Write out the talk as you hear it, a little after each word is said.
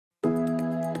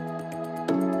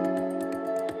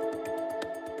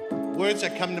words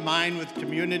that come to mind with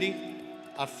community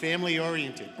are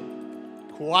family-oriented,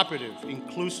 cooperative,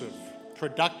 inclusive,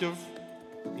 productive,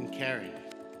 and caring.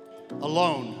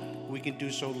 Alone, we can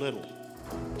do so little.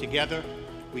 Together,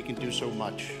 we can do so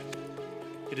much.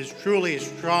 It is truly a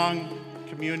strong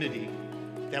community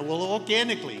that will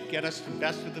organically get us the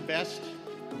best of the best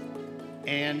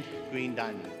and Green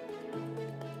Diamond.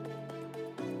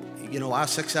 You know, our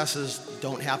successes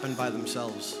don't happen by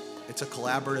themselves. It's a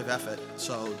collaborative effort.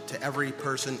 So to every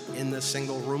person in this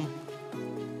single room,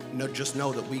 just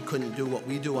know that we couldn't do what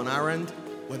we do on our end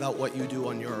without what you do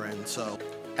on your end. So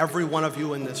every one of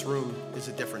you in this room is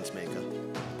a difference maker.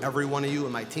 Every one of you are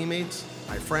my teammates,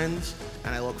 my friends,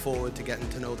 and I look forward to getting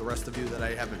to know the rest of you that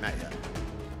I haven't met yet.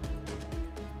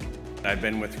 I've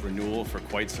been with Renewal for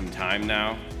quite some time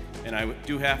now, and I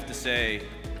do have to say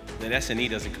that SNE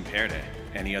doesn't compare to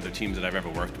any other teams that I've ever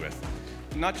worked with.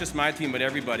 Not just my team, but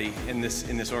everybody in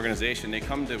this organization. They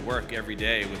come to work every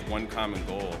day with one common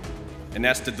goal, and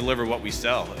that's to deliver what we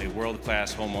sell, a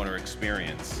world-class homeowner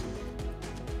experience.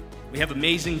 We have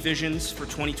amazing visions for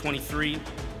 2023,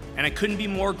 and I couldn't be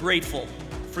more grateful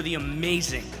for the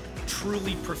amazing,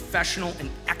 truly professional and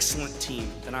excellent team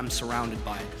that I'm surrounded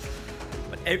by.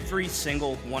 But every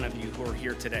single one of you who are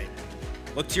here today,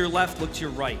 look to your left, look to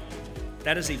your right.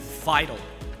 That is a vital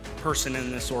person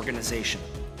in this organization.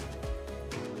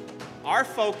 Our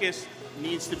focus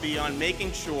needs to be on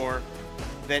making sure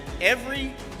that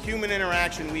every human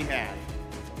interaction we have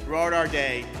throughout our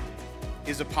day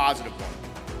is a positive one.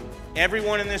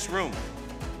 Everyone in this room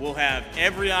will have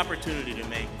every opportunity to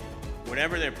make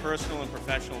whatever their personal and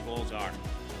professional goals are.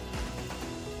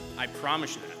 I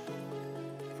promise you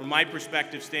that. From my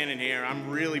perspective standing here, I'm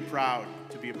really proud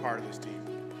to be a part of this team.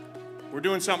 We're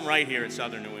doing something right here at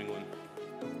Southern New England.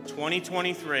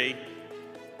 2023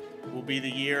 will be the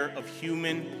year of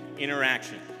human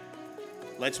interaction.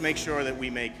 Let's make sure that we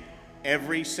make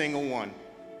every single one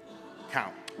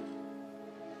count.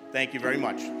 Thank you very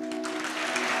much.